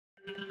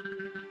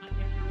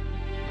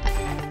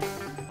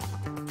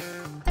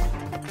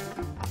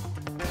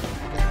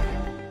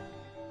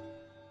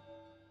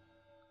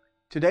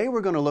Today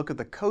we're going to look at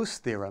the Coase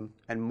Theorem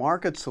and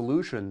market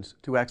solutions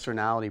to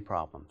externality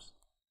problems.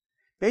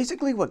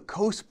 Basically what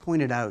Coase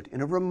pointed out in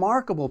a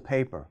remarkable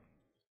paper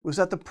was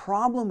that the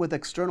problem with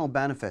external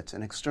benefits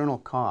and external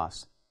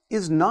costs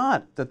is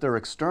not that they're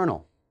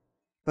external,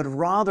 but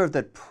rather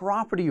that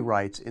property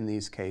rights in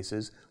these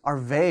cases are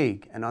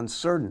vague and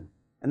uncertain,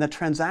 and that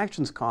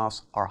transactions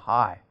costs are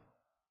high.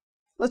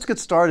 Let's get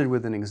started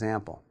with an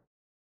example.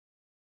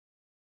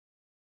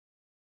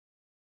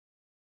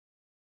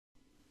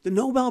 The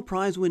Nobel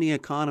Prize-winning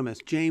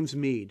economist James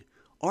Mead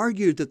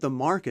argued that the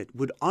market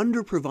would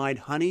underprovide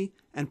honey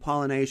and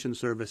pollination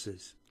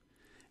services.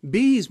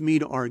 Bees,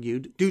 Mead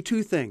argued, do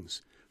two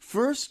things.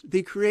 First,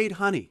 they create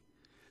honey.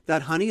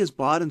 That honey is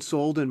bought and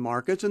sold in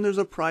markets, and there's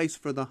a price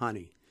for the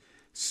honey.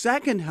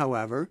 Second,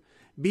 however,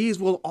 bees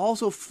will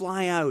also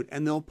fly out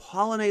and they'll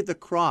pollinate the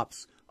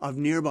crops of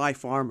nearby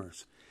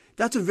farmers.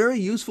 That's a very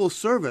useful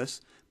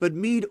service, but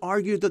Mead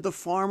argued that the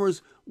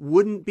farmers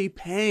wouldn't be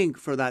paying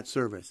for that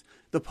service.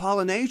 The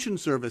pollination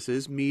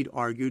services, Mead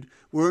argued,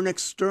 were an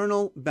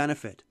external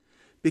benefit.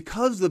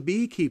 Because the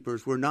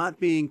beekeepers were not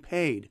being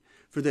paid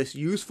for this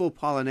useful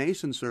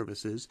pollination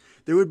services,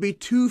 there would be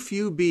too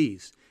few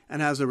bees,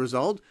 and as a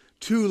result,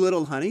 too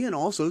little honey and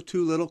also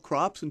too little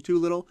crops and too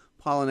little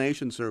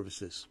pollination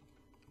services.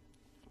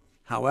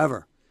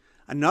 However,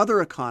 another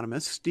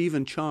economist,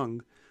 Stephen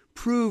Chung,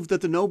 proved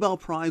that the Nobel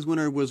Prize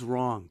winner was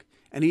wrong,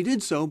 and he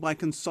did so by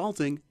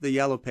consulting the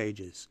Yellow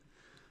Pages.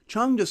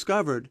 Chung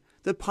discovered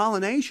that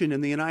pollination in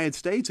the United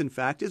States, in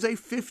fact, is a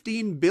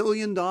 $15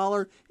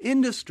 billion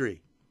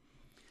industry.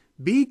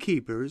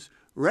 Beekeepers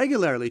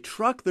regularly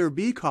truck their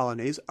bee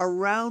colonies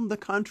around the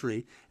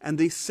country, and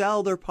they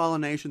sell their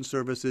pollination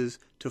services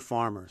to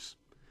farmers.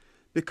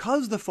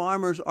 Because the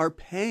farmers are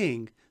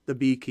paying the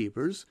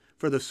beekeepers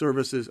for the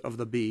services of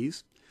the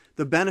bees,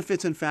 the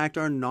benefits, in fact,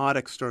 are not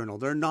external.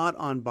 They're not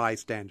on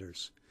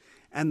bystanders.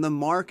 And the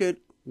market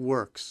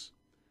works.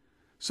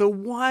 So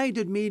why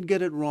did Mead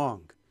get it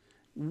wrong?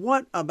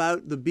 What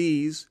about the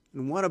bees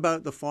and what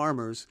about the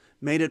farmers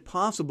made it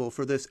possible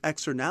for this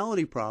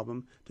externality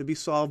problem to be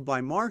solved by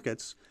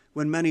markets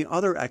when many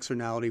other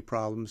externality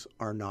problems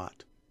are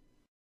not?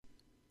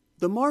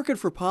 The market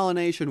for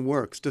pollination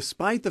works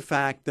despite the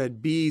fact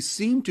that bees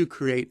seem to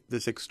create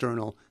this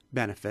external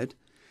benefit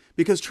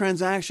because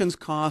transactions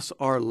costs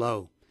are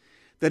low.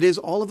 That is,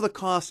 all of the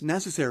costs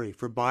necessary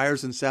for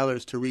buyers and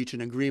sellers to reach an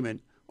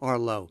agreement are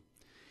low.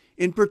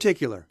 In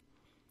particular,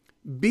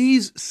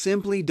 bees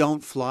simply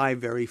don't fly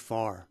very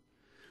far.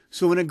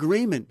 So an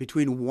agreement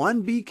between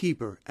one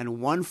beekeeper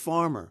and one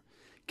farmer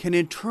can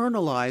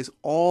internalize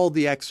all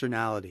the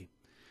externality.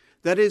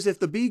 That is, if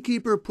the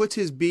beekeeper puts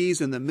his bees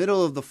in the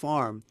middle of the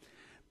farm,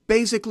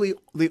 basically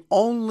the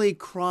only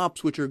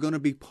crops which are going to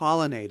be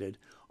pollinated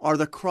are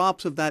the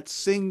crops of that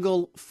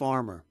single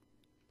farmer.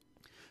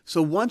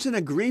 So once an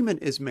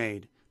agreement is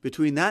made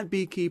between that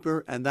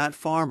beekeeper and that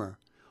farmer,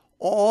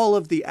 all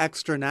of the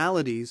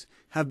externalities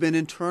have been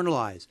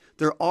internalized.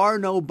 There are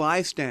no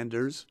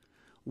bystanders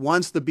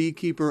once the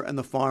beekeeper and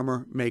the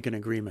farmer make an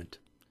agreement.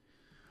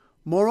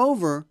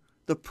 Moreover,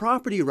 the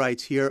property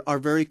rights here are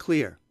very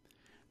clear.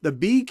 The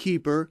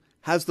beekeeper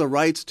has the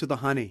rights to the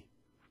honey.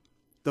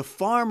 The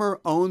farmer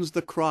owns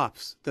the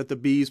crops that the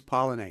bees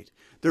pollinate.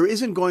 There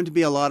isn't going to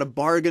be a lot of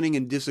bargaining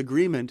and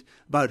disagreement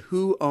about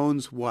who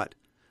owns what.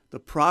 The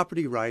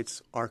property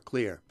rights are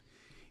clear.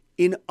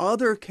 In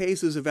other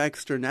cases of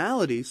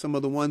externality, some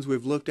of the ones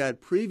we've looked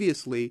at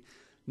previously,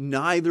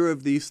 neither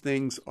of these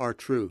things are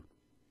true.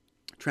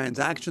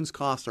 Transactions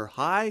costs are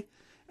high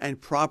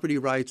and property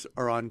rights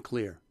are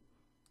unclear.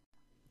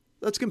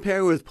 Let's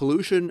compare with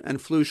pollution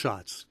and flu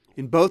shots.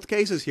 In both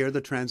cases here,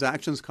 the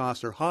transactions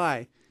costs are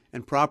high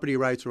and property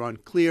rights are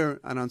unclear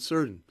and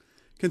uncertain.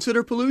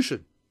 Consider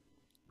pollution.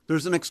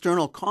 There's an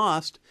external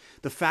cost.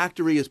 The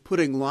factory is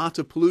putting lots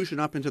of pollution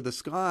up into the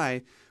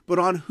sky, but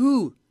on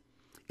who?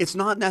 It's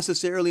not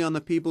necessarily on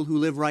the people who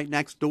live right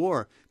next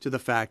door to the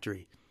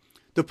factory.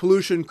 The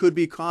pollution could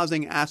be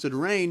causing acid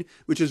rain,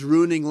 which is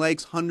ruining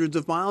lakes hundreds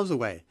of miles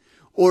away.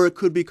 Or it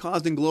could be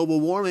causing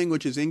global warming,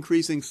 which is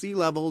increasing sea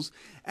levels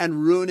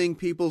and ruining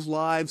people's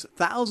lives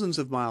thousands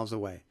of miles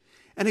away.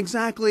 And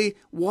exactly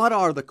what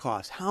are the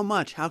costs? How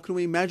much? How can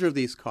we measure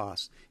these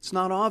costs? It's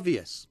not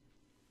obvious.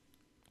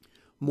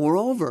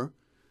 Moreover,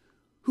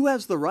 who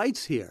has the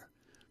rights here?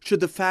 Should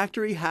the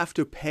factory have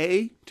to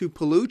pay to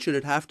pollute? Should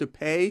it have to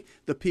pay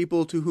the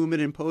people to whom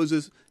it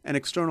imposes an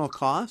external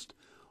cost?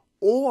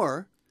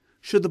 Or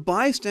should the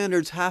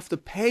bystanders have to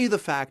pay the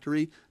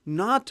factory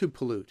not to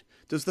pollute?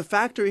 Does the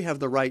factory have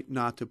the right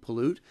not to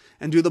pollute?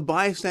 And do the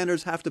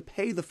bystanders have to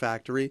pay the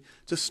factory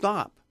to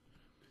stop?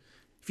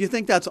 If you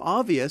think that's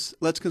obvious,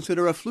 let's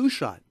consider a flu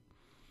shot.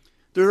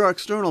 There are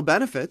external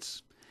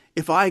benefits.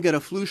 If I get a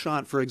flu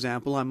shot, for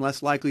example, I'm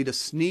less likely to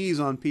sneeze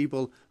on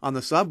people on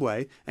the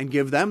subway and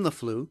give them the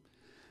flu.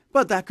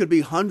 But that could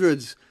be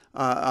hundreds,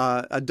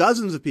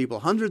 dozens of people,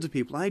 hundreds of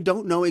people. I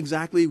don't know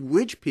exactly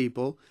which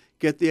people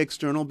get the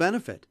external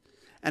benefit.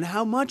 And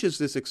how much is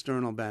this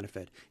external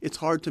benefit? It's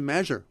hard to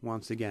measure,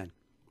 once again.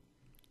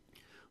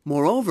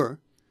 Moreover,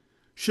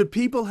 Should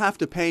people have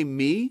to pay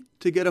me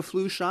to get a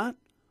flu shot?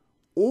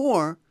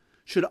 Or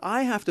should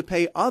I have to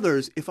pay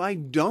others if I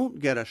don't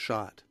get a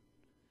shot?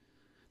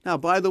 Now,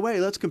 by the way,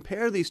 let's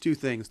compare these two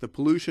things, the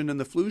pollution and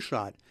the flu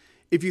shot.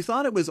 If you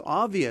thought it was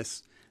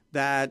obvious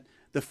that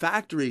the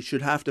factory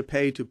should have to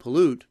pay to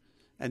pollute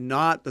and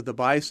not that the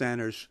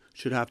bystanders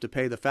should have to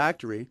pay the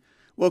factory,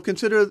 well,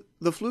 consider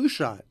the flu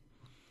shot.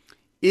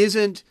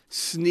 Isn't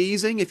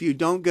sneezing, if you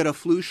don't get a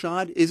flu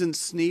shot, isn't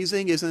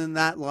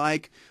that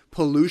like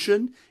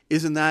pollution?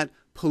 Isn't that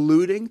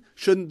polluting?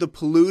 Shouldn't the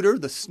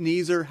polluter, the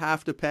sneezer,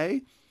 have to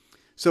pay?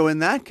 So in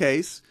that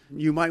case,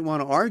 you might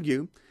want to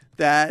argue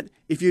that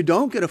if you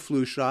don't get a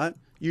flu shot,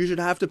 you should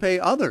have to pay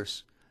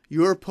others.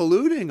 You're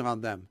polluting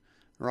on them,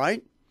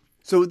 right?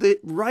 So the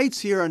rights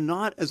here are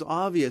not as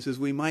obvious as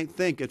we might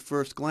think at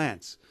first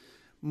glance.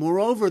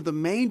 Moreover, the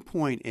main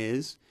point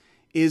is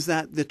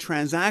that the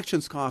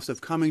transactions cost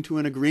of coming to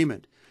an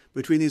agreement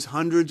between these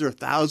hundreds or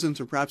thousands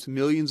or perhaps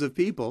millions of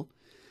people,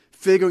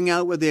 figuring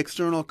out what the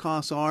external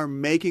costs are,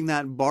 making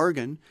that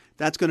bargain,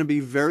 that's going to be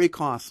very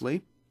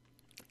costly.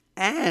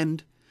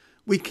 And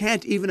we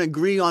can't even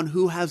agree on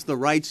who has the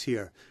rights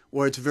here,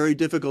 or it's very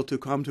difficult to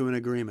come to an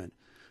agreement.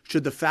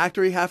 Should the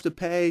factory have to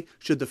pay?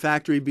 Should the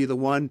factory be the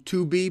one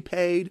to be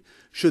paid?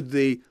 Should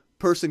the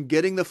person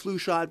getting the flu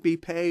shot be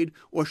paid?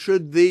 Or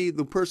should the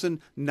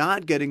person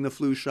not getting the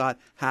flu shot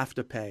have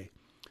to pay?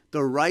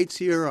 The rights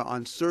here are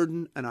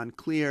uncertain and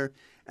unclear.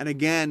 And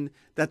again,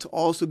 that's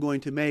also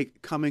going to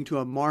make coming to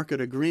a market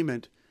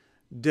agreement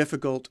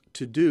difficult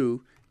to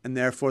do. And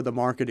therefore, the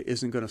market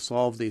isn't going to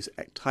solve these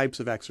types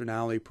of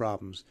externality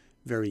problems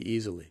very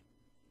easily.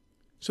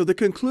 So the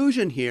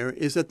conclusion here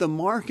is that the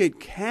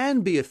market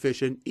can be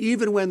efficient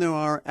even when there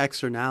are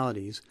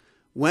externalities,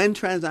 when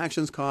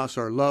transactions costs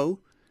are low,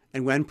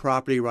 and when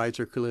property rights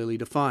are clearly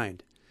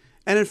defined.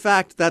 And in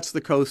fact, that's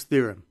the Coase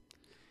Theorem.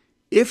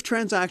 If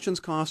transactions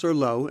costs are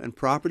low and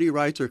property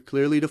rights are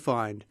clearly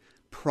defined,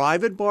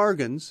 private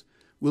bargains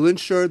will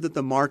ensure that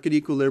the market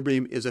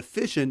equilibrium is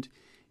efficient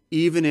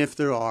even if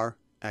there are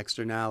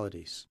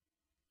externalities.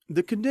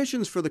 The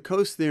conditions for the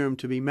Coase Theorem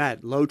to be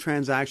met, low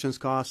transactions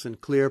costs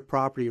and clear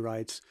property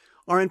rights,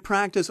 are in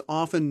practice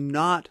often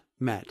not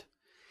met.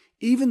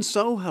 Even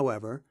so,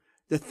 however,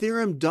 the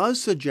theorem does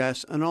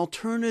suggest an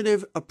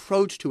alternative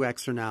approach to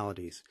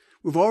externalities.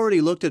 We've already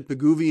looked at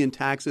Pigouvian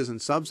taxes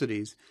and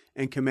subsidies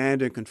and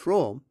command and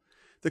control.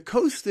 The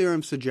Coase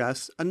Theorem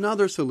suggests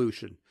another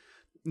solution,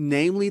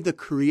 namely the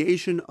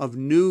creation of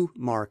new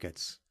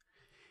markets.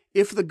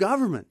 If the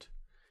government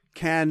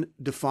can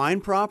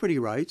define property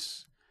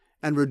rights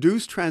and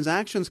reduce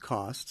transactions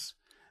costs,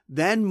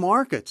 then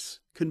markets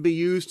can be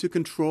used to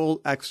control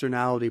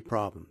externality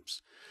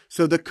problems.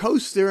 So the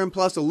Coase Theorem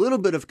plus a little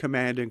bit of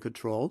command and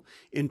control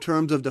in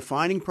terms of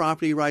defining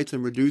property rights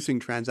and reducing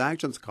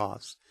transactions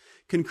costs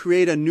can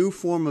create a new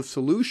form of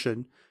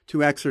solution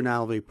to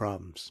externality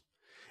problems.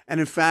 And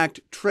in fact,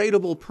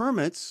 tradable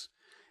permits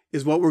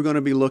is what we're going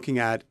to be looking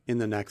at in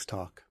the next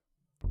talk.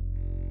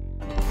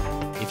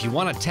 If you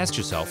want to test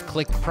yourself,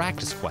 click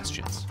Practice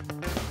Questions.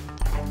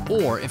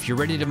 Or if you're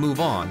ready to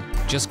move on,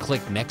 just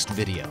click Next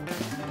Video.